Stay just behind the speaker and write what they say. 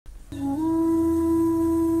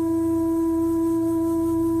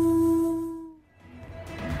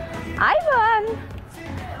අයිබෝන්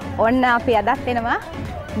ඔන්න අපි අදත් එනවා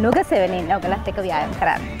නුගසෙවනේ ඉන්න ඔයගලත් එක්ක ව්‍යායාම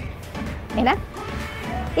කරන්න. එහෙනම්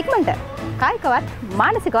ඉක්මනට කායිකවත්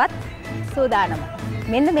මානසිකවත් සූදානම.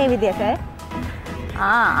 මෙන්න මේ විදිහට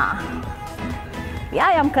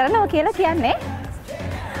ව්‍යායාම කරනවා කියලා කියන්නේ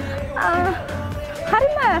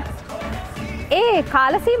හරිම ඒ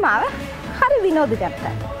කාල සීමාව හරි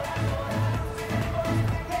විනෝදජනකයි.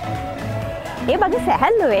 ඒ වගේ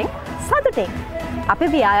සැහැල්ලුවෙන් සතුටින් අපි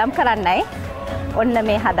ව්‍යායාම කරන්නයි ඔන්න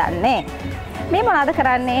මේ හදන්නේ. මේ මොනවද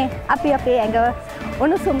කරන්නේ? අපි අපේ ඇඟ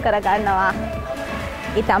උණුසුම් කරගන්නවා.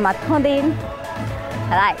 ඊටමත් හොඳින්.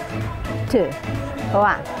 right 2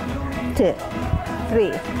 1 2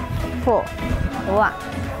 3 4 1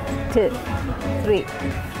 2 3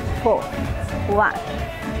 4 1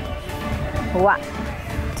 1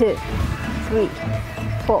 2 3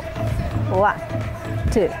 4 1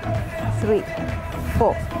 2 3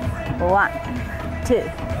 4 1 2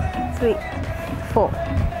 3 4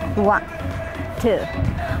 1 2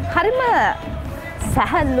 හරිම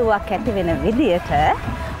සැහැල්ලුවක් ඇති වෙන විදියට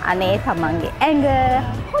අනේ තමන්ගේ ඇඟ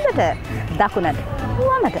හොඳට දකුණට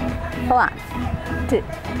වමට 1 2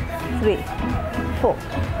 3 4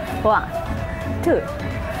 1 2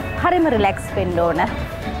 හරිම රිලැක්ස් වෙන්න ඕන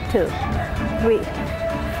 2 3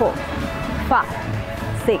 4 5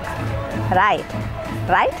 6 right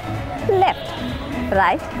right left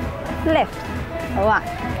right left 1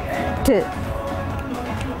 2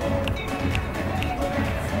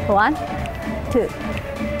 1 2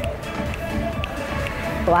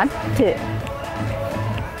 1 2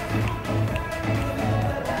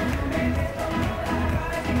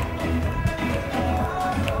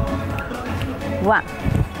 1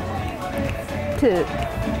 2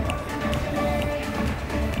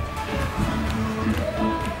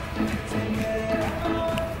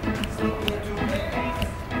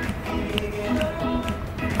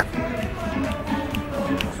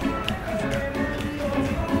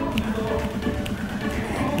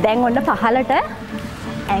 දැන් ඔන්න පහලට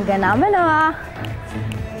ඇඟ නමනවා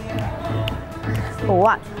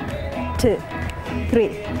 1 2 3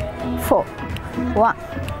 4 1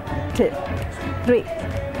 2 3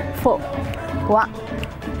 4 1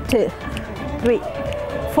 2 3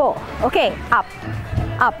 4 okay up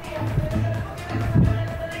up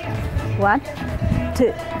 1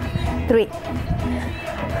 2 3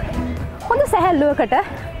 හොඳ සැහැල්ලුවකට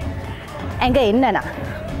ඇඟ ඉන්න නා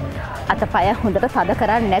අතපය හොඳට තද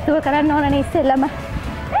කරන්නේ නැතුව කරන්න ඕනනේ ඉස්සෙල්ලම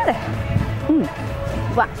නේද?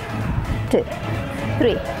 1 2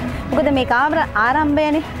 3 මොකද මේක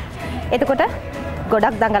ආරම්භයනේ. එතකොට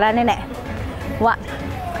ගොඩක් දඟලන්නේ නැහැ. 1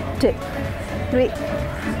 2 3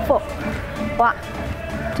 4 1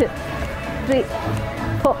 2 3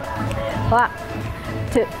 4 1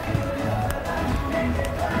 2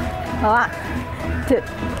 1 2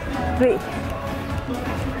 3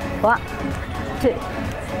 1 2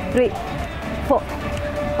 3 4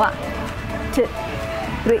 1 2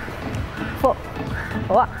 3 4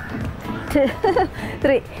 1 2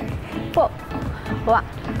 3 4 1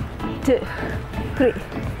 2 3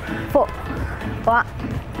 4 1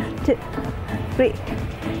 2 3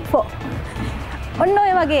 4 ඔන්න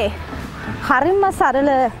ඔය වගේ හරිම සරල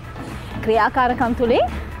ක්‍රියාකාරකම් තුලින්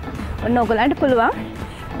ඔන්න ඔයගලන්ට පුළුවන්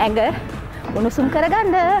ඇඟ උණුසුම්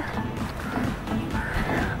කරගන්න.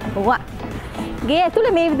 ගේ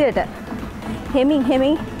ඇතුලේ මේ විදිහට හෙමින්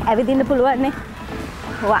හෙමින් ඇවිදින්න පුළුවන් නේ.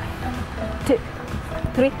 1 2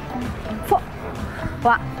 3 4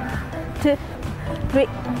 1 2 3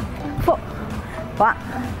 4 1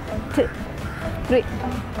 2 3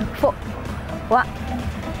 4 1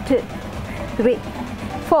 2 3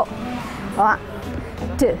 4 1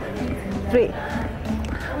 2 3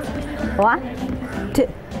 1 2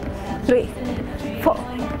 3 4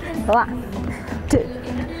 1 2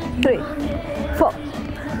 3 4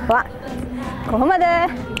 1 කොහොමද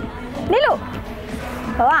නිලු?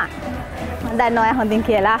 මම දන්නවා ඔයා හොඳින්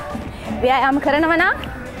කියලා ව්‍යායාම කරනවා නම්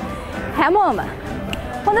හැමෝම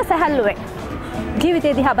හොඳ සැහැල්ලුවෙන්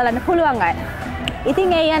ජීවිතේ දිහා බලන්න පුළුවන් අය.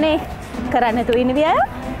 ඉතින් ඒ යන්නේ කරන්න තු ඉන්න ව්‍යායාම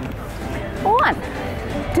 1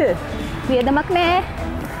 2 වියදමක් නෑ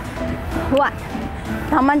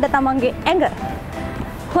 1 තමන්ගේ ඇඟ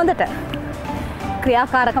හොඳට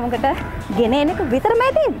ක්‍රියාකාරකමකට ගෙන එන එක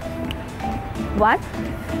විතරමයි තියෙන්නේ. 1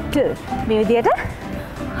 2 මේ විදිහට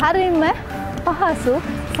හරියම පහසු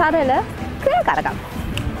සරල ක්‍රියාකාරකම්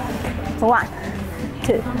 1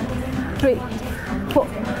 2 3 4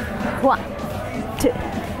 1 2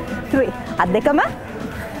 3 අත් දෙකම 1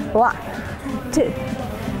 2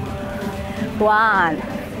 1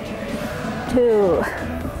 2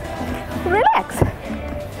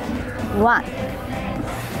 1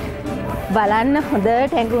 බලන්න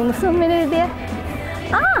හොඳට ඇඟ උණුසුම් වෙන විදිය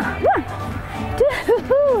 1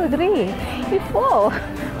 2 3 4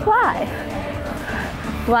 5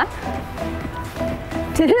 1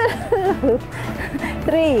 2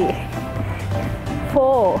 3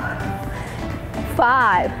 4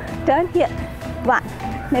 5 turn here 1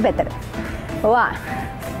 maybe better 1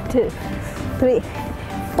 2 3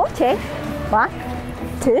 4 change 1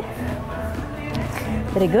 2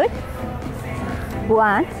 very good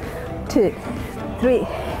 1 2 3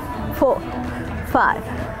 4 5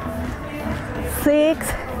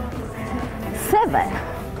 6 7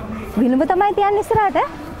 විලුඹ තමයි තියන්නේ ඉස්සරහට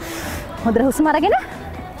හොඳට හුස්ම අරගෙන 1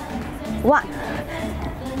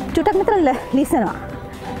 චුට්ටක් මෙතන ලිසනවා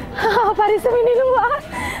පරිස්සම නිලුවා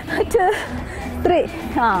 2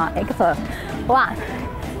 3 ඒක සෝ 1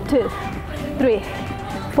 2 3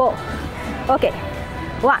 4 okay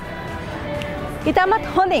 1 ඊටමත්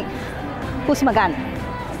හොඳින් හුස්ම ගන්න.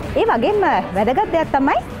 ඒ වගේම වැදගත් දෙයක්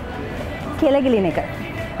තමයි කෙලගිලින එක.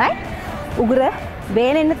 right? උගුර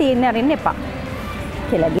වේලෙන්න තියෙන්න අරින්න එපා.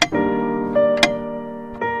 කෙලගිලි.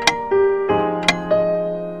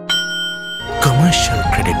 commercial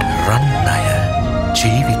credit run ණය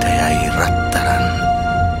ජීවිතයයි රත්තරන්.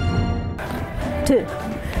 2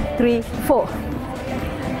 3 4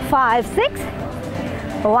 5 6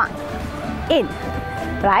 1 in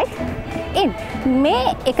right in මේ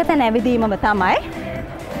එක තැන ඇවිදීමම තමයි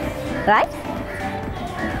right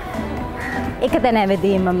එක තැන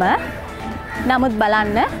ඇවිදීමම නමුත්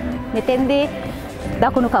බලන්න මෙතෙන්දී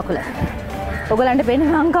දකුණු කකුල ඔයගලන්ට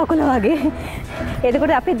පේන්නේ වම් කකුල වගේ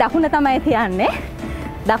එතකොට අපි දකුණ තමයි තියන්නේ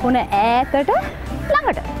දකුණ ඈතට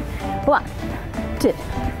ළඟට 1 2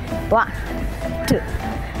 1 2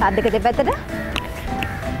 අත් දෙක දෙපැත්තට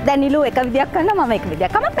දැන් නිලු එක විදියක් කරනවා මම එක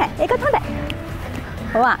විදියක් කමක් නැහැ ඒකත් හොඳයි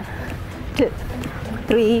 1 2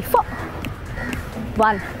 3 4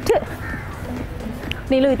 1 2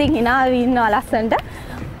 නිලු ඉතින් hina ඉන්නවා ලස්සනට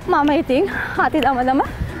මම ඉතින් අති දම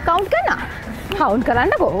කවුන්ට් කරනවා කවුන්ට්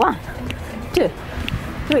කරන්නකෝ 1 2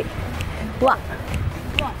 3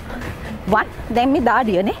 1 දැන් මේ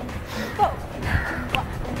දාඩියනේ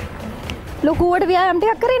ලොකුවට ව්‍යායාම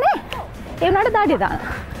ටිකක් කරේ නේ ඒ වුණාට දාඩිය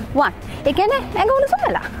දානවා 1 ඒ කියන්නේ ඇඟ උණුසුම්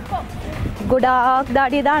වෙලා ගොඩාක්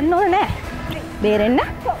දාඩිය දාන්න ඕනේ නැහැ බේරෙන්න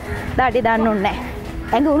දාඩිය දාන්න ඕනේ නැහැ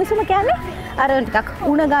ඇඟ උණුසුම කියන්නේ අර ටිකක්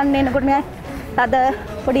උණ ගන්න එනකොට මේ තද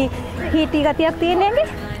පොඩි හීටි ගතියක් තියෙන ඇඟේ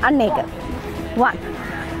අන්න ඒක 1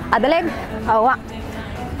 other leg 1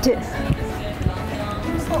 2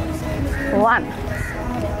 1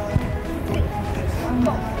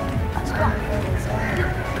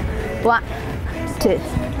 1 2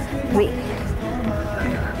 3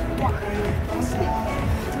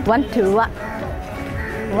 1 2 1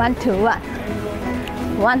 1 2 1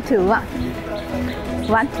 1 2 1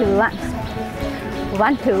 1 2 1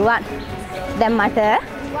 1 2 1 දැන් මට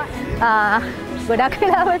ගොඩක්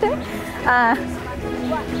වෙලාවට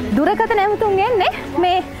දුරකථන ඇමතුම් එන්නේ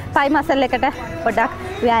මේ පයි මසල් එකට පොඩ්ඩක්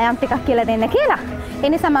ව්‍යායාම ටිකක් කියලා දෙන්න කියලා. ඒ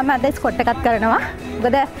නිසා මම අද ස්කොට් එකක් කරනවා.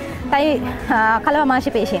 මොකද පයි කලව මාංශ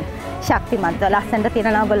පේශීන් ශක්තිමත්ව ලස්සනට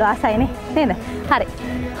තියෙනවා ඔයගොල්ලෝ ආසයිනේ නේද? හරි.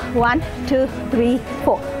 1 2 3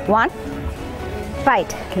 4 1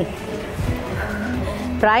 right. Okay.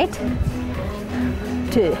 right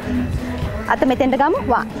 2 අත මෙතෙන්ට ගමු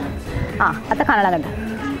 1 අත කන ළඟට.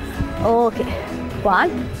 ඕකේ.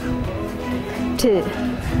 1 2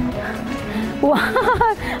 1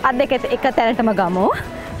 අත් දෙක එක තැනටම ගමු.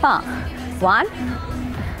 1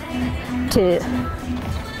 2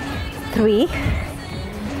 3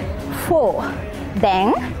 4 දැන්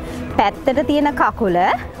පැත්තට තියෙන කකුල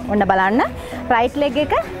ඔන්න බලන්න රයිට් ලෙග්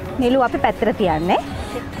එක නිලු අපි පැත්තට තියන්නේ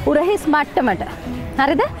උරහිස් මට්ටමට.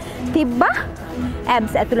 හරිද? තිබ්බා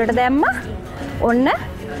ඇබ්ස් ඇතුළට දැම්මා. ඔන්න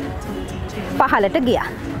පහලට ගියා.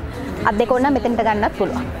 අත් දෙක ඔන්න මෙතනට ගන්නත්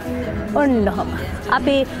පුළුවන්. ඔන්න ඔහම.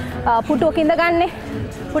 අපි පුටුවකින්ද ගන්නෙ.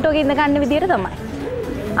 පුටුවකින්ද ගන්න විදියට තමයි.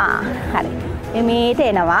 හරි. මේට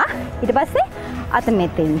එනවා. ඊට පස්සේ අත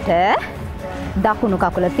මෙතෙන්ට දකුණු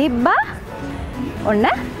කකුල තිබ්බා. ඔන්න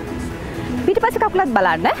පිටිපස්සේ කකුලත්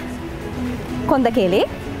බලන්න. කොන්ද කෙලි.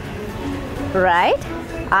 right.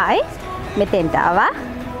 I මෙතෙන්ට ආවා.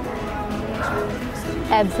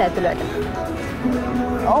 abs ඇතුළට.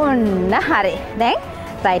 ඔන්න හරි. දැන්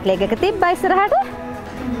right leg එක තිබ්බා ඉස්සරහට.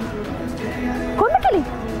 කොන්ද කෙලි.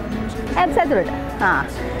 abs ඇතුළට.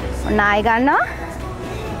 ඔන්න ආයෙ ගන්නවා.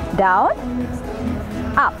 down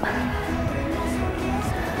up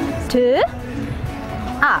 2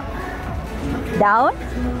 up down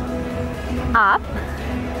up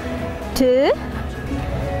 2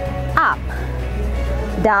 up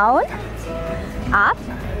down up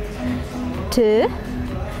 2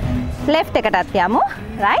 left එකටත් යමු.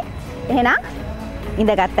 right. එහෙනම්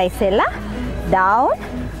ඉඳගත්තා ඉස්සෙල්ලා down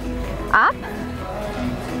up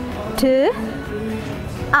to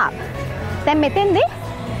up. දැන් මෙතෙන්දී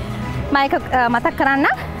මම එක මතක් කරන්න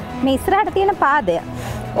මේ ඉස්සරහට තියෙන පාදය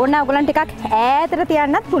ඕන ඔයගලන් ටිකක් ඈතට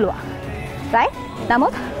තියන්නත් පුළුවන්. right.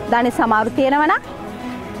 නමුත් දණි සමාරු තියෙනවා නම්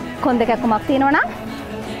කොන්ද කැක්කමක් තියෙනවා නම්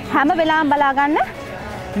හැම වෙලාවම බලා ගන්න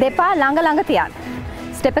දෙපා ළඟ තියන්න.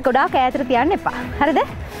 ස්ටෙප් එක ගොඩාක් ඈතට තියන්න එපා. හරිද?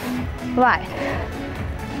 right.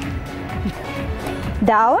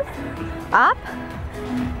 down up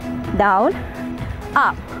down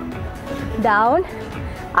up down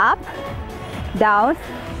up down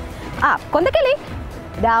up. කොන්ද කෙලි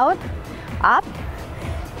down up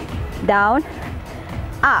down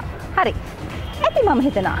up. හරි. ඇති මම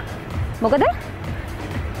හිතනවා. මොකද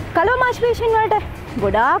කලෝ මාස්පේෂන් වලට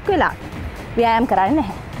ගොඩාක් වෙලා ව්‍යායාම කරන්නේ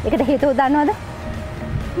නැහැ. ඒකට හේතුව දන්නවද?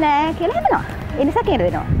 නෑ කියලා හිතනවා. ඒ නිසා කියන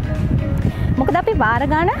දෙනවා. මොකද අපි වාර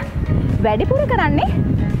ගන්න වැඩිපුර කරන්නේ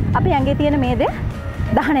අපි ඇඟේ තියෙන මේ දේ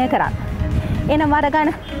දහනය කරන්න. එනම් වාර ගන්න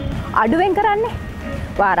අඩුවෙන් කරන්නේ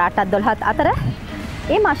වාර 8ත් 12ත් අතර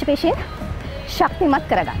ඒ මාස්පේෂන් ශක්තිමත්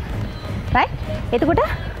කරගන්න. right? එතකොට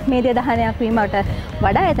මේ දේ දහනයක් වීමට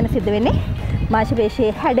වඩා එතන සිද්ධ වෙන්නේ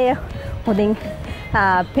මාංශපේශී හැඩය හොඳින්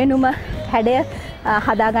පෙනුම හැඩය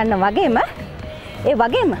හදා ගන්න වගේම ඒ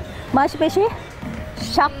වගේම මාංශපේශී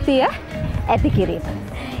ශක්තිය ඇති කිරීම.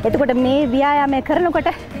 එතකොට මේ ව්‍යායාමය කරනකොට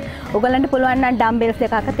ඔයගලන්ට පුළුවන් නම් ඩම්බෙල්ස්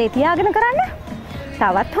දෙකක් අතේ තියාගෙන කරන්න.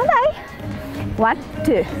 තවත් හොඳයි. 1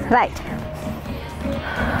 2 right.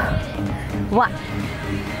 1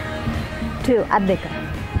 2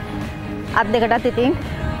 අත් දෙකටත් ඉතින්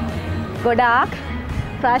ගොඩාක්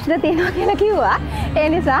ප්‍රශ්න තියෙනවා කියලා කිව්වා. ඒ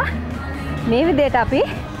නිසා මේ විදිහට අපි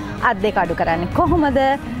අත් දෙක අඩු කරන්නේ කොහොමද?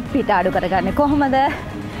 පිට අඩු කරගන්නේ කොහොමද?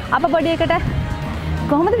 අප බොඩි එකට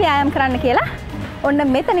කොහොමද ව්‍යායාම කරන්න කියලා ඔන්න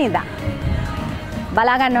මෙතන ඉඳන්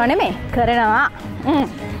බලා ගන්නව නෙමෙයි කරනවා.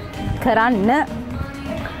 කරන්න.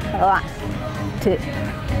 1 2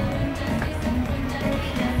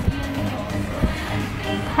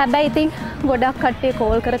 හැබැයි ඉතින් ගොඩක් කට්ටිය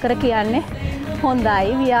කෝල් කර කියන්නේ හොඳයි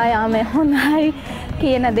ව්‍යායාමය හොඳයි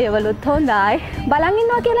කියන දේවලුත් හොඳයි බලන්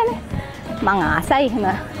ඉන්නවා කියලානේ. මං ආසයි එහෙම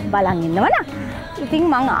බලන් ඉන්නවනම්. ඉතින්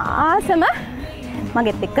මං ආසම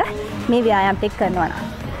මගෙත් එක්ක මේ ව්‍යායාම ටික කරනවා නම්.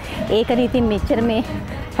 ඒකනේ ඉතින් මෙච්චර මේ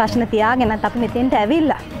ප්‍රශ්න තියාගෙනත් අපි මෙතෙන්ට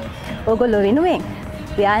ඇවිල්ලා. ඕගොල්ලෝ වෙනුවෙන්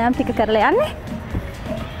ව්‍යායාම ටික කරලා යන්නේ.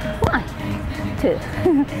 1 2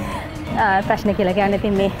 ප්‍රශ්න කියලා කියන්නේ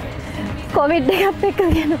ඉතින් මේ කොවිඩ් එකත් එක්ක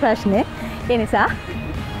තියෙන ප්‍රශ්නේ. ඒ නිසා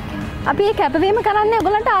අපි මේ කැපවීම කරන්නේ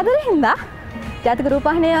ඔයගලන්ට ආදරෙන් හින්දා. ජාතික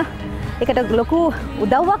රූපවාහිනිය ඒකට ලොකු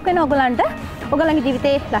උදව්වක් වෙන ඔයගලන්ට. ඔයගලන්ගේ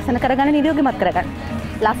ජීවිතේ ලස්සන කරගන්න නිරෝගීමත් කරගන්න.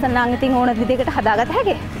 ලස්සන නම් ඉතින් ඕන විදිහකට හදාගත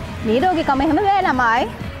හැකි. නිරෝගීකම එහෙම වේ ළමයි.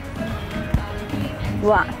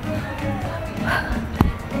 1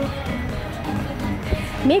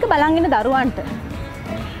 මේක බලන් ඉන්න දරුවන්ට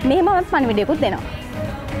මෙහෙමවත් පණිවිඩයක්ත් දෙනවා.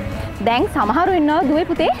 දැන් සමහරු ඉන්නවා දුවේ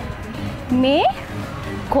පුතේ මේ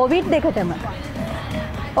කොවිඩ් එකටම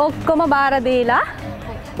ඔක්කොම බාර දීලා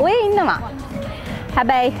ඔය ඉන්නවා.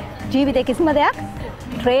 හැබැයි ජීවිතේ කිසිම දෙයක්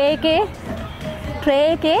ට්‍රේ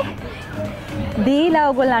එකේ දීලා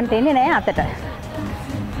ඔයගොල්ලන්ට එන්නේ නැහැ අතට.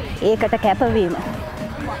 ඒකට කැපවීම.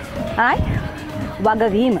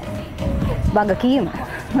 වගවීම. වගකීම.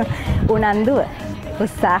 උනන්දුව.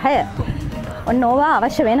 උත්සාහය. ඔන්න ඕවා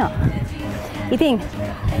අවශ්‍ය වෙනවා. ඉතින්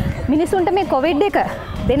මිනිසුන්ට මේ කොවිඩ් එක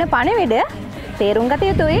දෙන පණිවිඩ තේරුම් ගත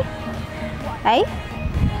යුතුයි. ඇයි?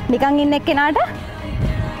 නිකන් ඉන්න එක්කෙනාට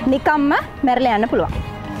නිකම්ම මැරලා යන්න පුළුවන්.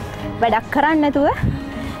 වැඩක් කරන්නේ නැතුව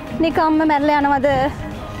නිකම්ම මැරලා යනවද?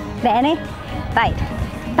 බෑනේ. right.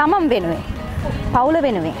 තමන් වෙනුවෙන්, පවුල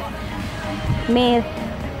වෙනුවෙන්, මේ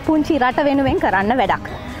පුංචි රට වෙනුවෙන් කරන්න වැඩක්.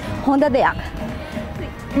 හොඳ දෙයක්.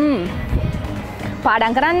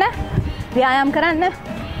 පාඩම් කරන්න, ව්‍යායාම කරන්න.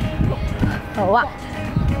 1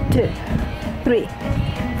 2 3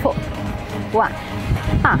 4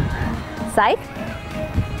 1 side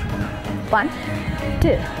 1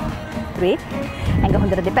 2 3 ඇඟ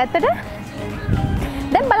හොඳට දෙපැත්තට.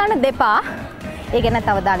 දැන් බලන්න දෙපා. ඒ ගැන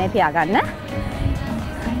තව දානේ තියාගන්න.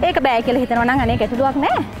 ඒක බෑ කියලා හිතනවා නම් අනේ ගැටලුවක්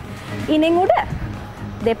නෑ. ඉනෙන් උඩ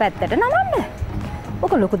දෙපැත්තට නමන්න.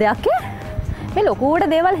 ඔක ලොකු දෙයක් ඈ. මේ ලොකු උඩ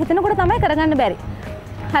දේවල් හිතනකොට තමයි කරගන්න බැරි.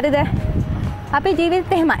 හරිද? අපේ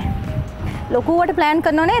ජීවිතේ එහෙමයි. ලොකුවට ප්ලෑන්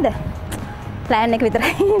කරනව නේද? ප්ලෑන් එක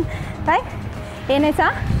විතරයි. right? ඒ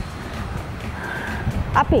නිසා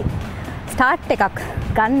අපි ස්ටාර්ට් එකක්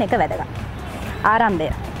ගන්න එක වැදගත්. ආරම්භය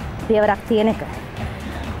පියවරක් තියෙන එක.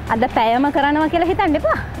 අද පැයම කරනවා කියලා හිතන්න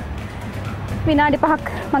එපා. විනාඩි 5ක්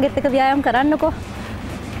මගෙත් එක ව්‍යායාම කරන්නකෝ.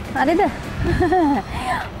 හරිද?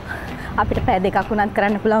 අපිට පැය දෙකක් උනත්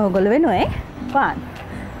කරන්න පුළුවන් ඔයගොල්ලෝ වෙනුවේ. 1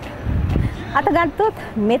 අත ගත්තොත්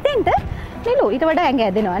මෙතෙන්ට නිලු ඊට වඩා ඇඟ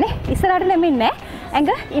ඇදෙනවානේ. ඉස්සරහට නැමෙන්නේ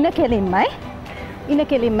ඇඟ ඉන කෙලින්මයි. ඉන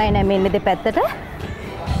කෙලින්මයි නැමෙන්නේ දෙපැත්තට.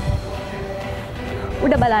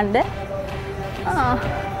 උඩ බලන්න.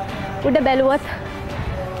 උඩ බැලුවොත්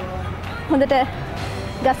හොඳට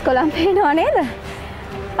ගස් කොළන් පේනවා නේද?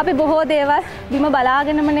 අපි බොහෝ දේවල් බිම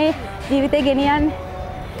බලාගෙනමනේ ජීවිතේ ගෙනියන්නේ.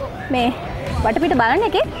 මේ වටපිට බලන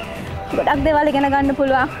එකේ ගොඩක් දේවල් ඉගෙන ගන්න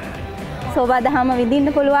පුළුවන්. සෝබාදහම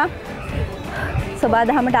විඳින්න පුළුවන්.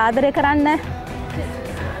 සෝබාදහමට ආදරය කරන්න.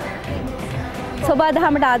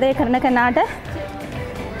 සෝබාදහමට ආදරය කරන කෙනාට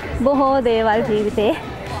බොහෝ දේවල් ජීවිතේ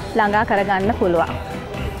ළඟා කරගන්න පුළුවන්.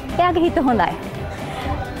 එයාගේ හිත හොඳයි.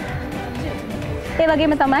 ඒ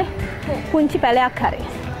වගේම තමයි පුංචි පැලයක් හරි.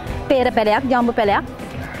 peer පැලයක්, ජම්බු පැලයක්.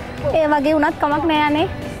 ඒ වගේ වුණත් කමක් නෑ යන්නේ.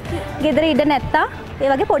 ගෙදර ඉඩ නැත්තම් ඒ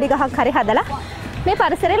වගේ පොඩි ගහක් හරි හදලා මේ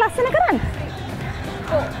පරිසරය ලස්සන කරන්න.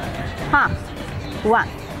 1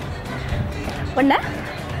 ඔන්න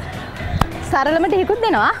සරලම ටිකකුත්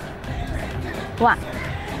දෙනවා. 1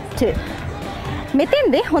 2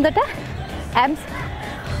 මෙතෙන්දී හොඳට abs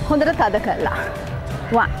හොඳට තද කරලා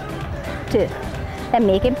 1 2 දැන්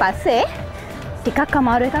මේකෙන් පස්සේ ටිකක්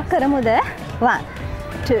අමාරු එකක් කරමුද? 1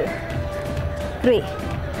 2 3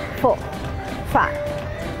 4 5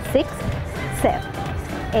 6 7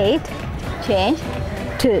 8 change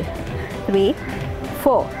 2 3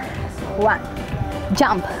 4 1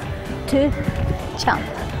 jump 2 jump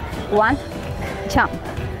 1 jump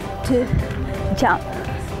 2 jump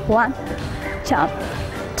 1 jump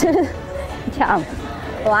 2 jump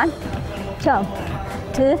 1 jump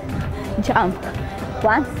 2 jump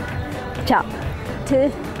 1 jump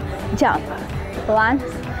 2 jump 1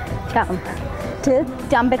 jump 2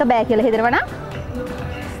 jump එක බෑ කියලා හිතනවා නම්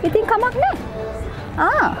ඉතින් කමක් නෑ.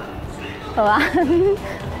 1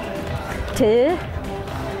 2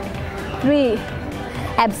 3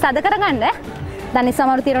 abs අද කරගන්න. දනිස්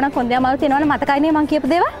අමාරු තියෙනවා නම් කොන්දේ අමාරු තියෙනවා නම් මතකයිනේ මං කියපු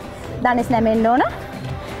දේවල්. දනිස් නැමෙන්න ඕන.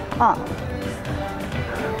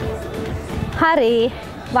 හරි.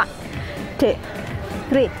 1 2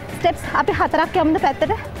 3 steps අපි හතරක් යමුද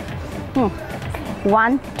පැත්තට?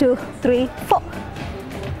 1 2 3 4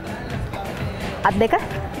 අත් දෙක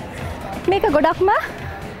මේක ගොඩක්ම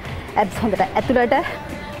abs හොඳට ඇතුළට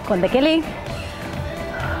කොන්ද කෙලින්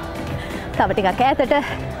තව ටිකක් ඈතට 1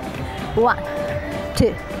 2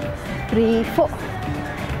 3 4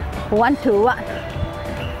 1 2 1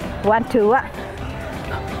 1 2 1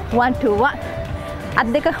 1 2 1 අත්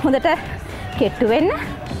දෙක හොඳට කෙට්ටු වෙන්න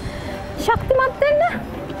ශක්තිමත් වෙන්න.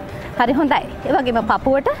 හරි හොඳයි. ඒ වගේම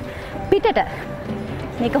පපුවට පිටට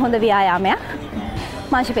මේක හොඳ ව්‍යායාමයක්.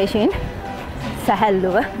 මාංශපේශීන්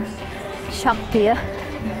සැහැල්ලුව ශක්තිය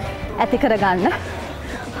ඇති කරගන්න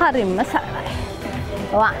හරිම සරලයි.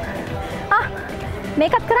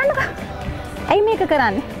 මේකත් කරන්නකෝ. ඇයි මේක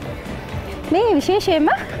කරන්නේ? මේ විශේෂයෙන්ම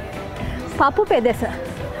පපු පෙදෙස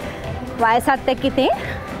වයසත් එක්ක ඉතින්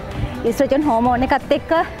ඊස්ට්‍රජන් හෝමෝන් එකත්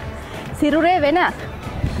එක්ක සිරුරේ වෙන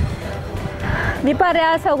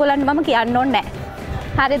විපර්යාස ඔයගොල්ලන්ට මම කියන්න ඕනේ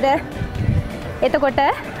නැහැ. හරිද? එතකොට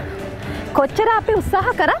කොච්චර අපි උත්සාහ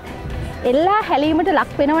කරත් එල්ලා හැලීමට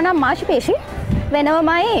ලක් වෙනවා නම් මාංශපේශී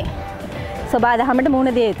වෙනවමයි සබාදහමට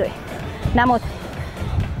මුහුණ දිය යුතුයි. නමුත්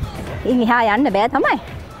ඉන් එහා යන්න බෑ තමයි.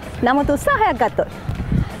 නමුත් උත්සාහයක් ගත්තොත්.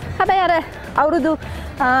 හැබැයි අර අවුරුදු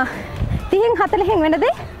 30න් 40න් වෙන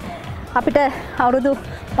දේ අපිට අවුරුදු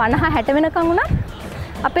 50 60 වෙනකන් උනත්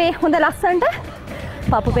අපේ හොඳ ලස්සනට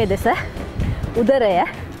පපු පෙදෙස උදරය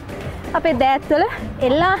අපේ දෑත්වල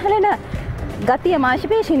එල්ලා හැලෙන ගතිය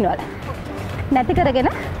මාංශපේශීන් වල නැති කරගෙන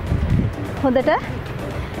හොඳට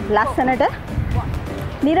ලස්සනට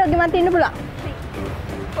නිරෝගීමත් ඉන්න පුළුවන්.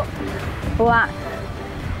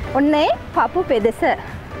 ඔන්නේ පපු පෙදෙස 1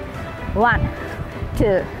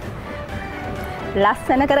 2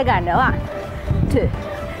 ලස්සන කරගන්න. 1 2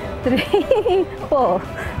 3 4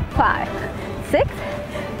 5 6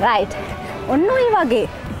 right. ඔන්න ඔය වගේ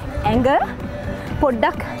ඇඟ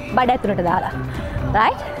පොඩ්ඩක් බඩ ඇතුලට දාලා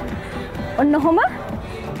right. ඔන්න ඔහොම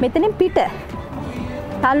මෙතනින් පිට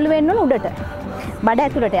තල්ලු වෙන්න ඕන උඩට බඩ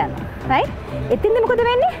ඇතුලට යන්න right. එතින්ද මොකද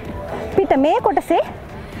වෙන්නේ? පිට මේ කොටසේ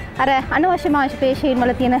අර අනවශ්‍ය මාංශපේශීන්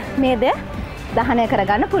වල තියෙන මේද දහනය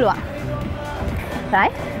කරගන්න පුළුවන්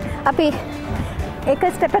right. අපි එක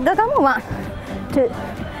ස්ටෙප් එකක් ගමු. 1 2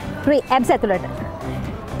 3 abs ඇතුලට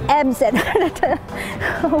abs ඇතුලට 1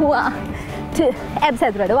 2 abs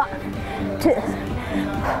ඇතුලට 1 2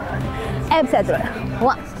 abs ඇතුලට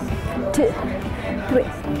 1 2 3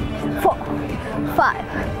 4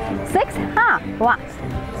 5 6 1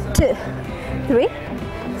 2 3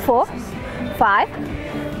 4 5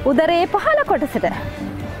 උදරයේ පහළ කොටසට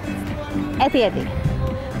ඇති ඇති.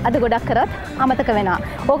 අද ගොඩක් කරත් අමතක වෙනවා.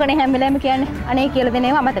 ඕකනේ හැම වෙලේම කියන්නේ අනේ කියලා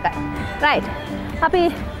දෙනේම අමතකයි. රයිට්. අපි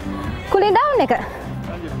cooling down එක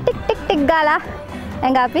ටික් ටික් ටික් ගාලා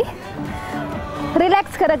එංග අපි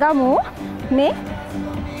රිලැක්ස් කරගමු මේ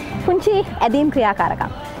පුංචි ඇදීම්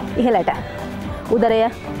ක්‍රියාකාරකම්. ඉහළට උදරය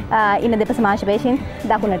ඉන්න දෙපස මාංශපේශීන්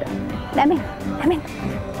දකුණට නැමෙන් නැමෙන්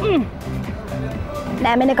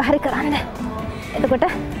නැමෙන එක හරි කරන්න. එතකොට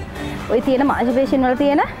ওই තියෙන මාංශපේශීන් වල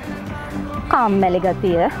තියෙන කම්මැලි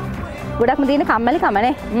ගතිය ගොඩක්ම තියෙන කම්මැලි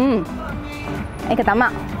කමනේ. ඒක තමයි.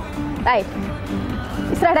 රයිට්.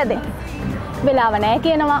 ඉස්සරහට ඇදෙන්න. වෙලාව නැහැ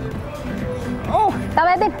කියනවා. තව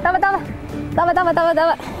ඇදෙන්න. තව.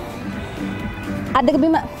 අද්දක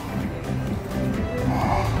බිම.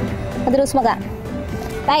 අද රුස්ම ගන්න.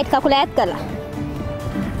 රයිට් කකුල ඈත්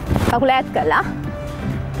කරලා.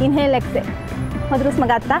 ඉන්හේල් එක්සේල්. හොඳ රුස්ම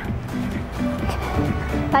ගත්තා.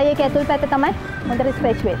 තයි එක ඇතුල් පැත්ත තමයි හොඳට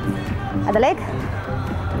ස්ට්‍රෙච් වෙන්නේ. අද ලෙග්.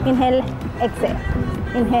 ඉන්හේල් එක්සේල්.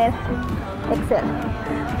 ඉන්හේල් එක්සේල්.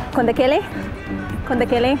 කොන්ද කෙලින්.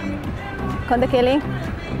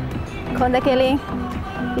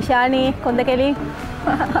 ඉෂානි කොන්ද කෙලින්.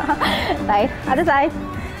 රයිට්. අද සයිඩ්.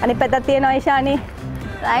 අනිත් පැත්තක් තියෙනවා ඉෂානි.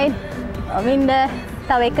 රයිට්. වින්ඩ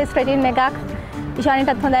තව එක ස්ට්‍රෙචින් එකක්.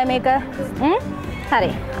 ඉෂානිටත් හොඳයි මේක.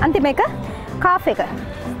 හරි. අන්තිම එක කාෆ් එක.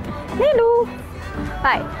 නීලු.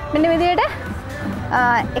 රයිට්. මෙන්න විදියට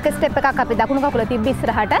එක ස්ටෙප් එකක් අපි දකුණු කකුල තිබ්බ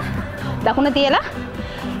ඉස්සරහට. දකුණ තියලා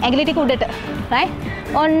ඇඟිලි ටික උඩට. රයිට්.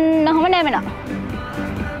 ඔන්න ඔහම නැමෙනවා.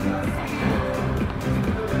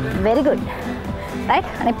 very good. right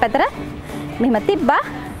අනිත් පැත්තට මෙහෙම තිබ්බා.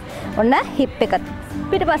 ඔන්න හිප් එක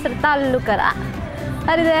පිටපස්සට තල්ලු කරා.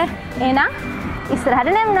 හරිද? එහෙනම් ඉස්සරහට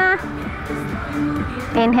නැමුණා.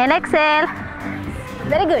 inhale exhale.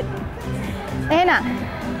 very good. එහෙනම්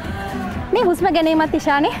මේ හුස්ම ගැනීමත්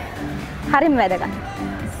ඉෂානේ හරිම වැදගත්.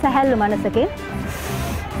 සැහැල්ලු මනසකින්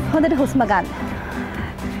හොඳට හුස්ම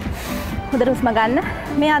ගන්න.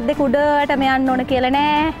 මේ අත් දෙක උඩටම යන්න ඕන කියලා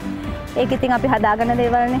නෑ. ඒක ඉතින් අපි හදාගන්න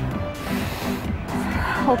දේවල්නේ.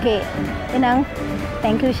 ඕකේ. එහෙනම්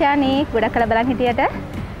thank you ෂානි. ගොඩක් කල බලන් හිටියට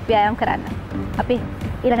ව්‍යායාම් කරන්න. අපි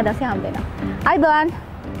ඊළඟ දවසේ හම්බ වෙනවා. අයිබෝන්.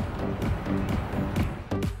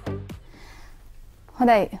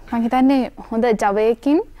 හොඳයි. මම හිතන්නේ හොඳ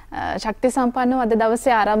ජවයකින් ශක්ති සම්පන්නව අද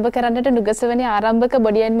දවසේ ආරම්භ කරන්නට නුගසවනේ ආරම්භක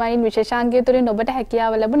බොඩි ඇන්ඩ් මයින්ඩ් විශේෂාංගය තුලින් ඔබට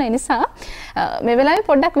හැකියාව ලැබුණා. ඒ නිසා මේ වෙලාවේ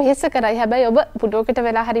පොඩ්ඩක් වෙහෙස කරයි. හැබැයි ඔබ පුටුවකට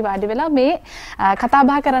වෙලා හරි වාඩි වෙලා මේ කතා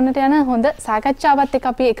බහ කරන්නට යන හොඳ සාකච්ඡාවත් එක්ක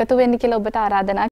අපි එකතු වෙන්න කියලා ඔබට ආරාධනා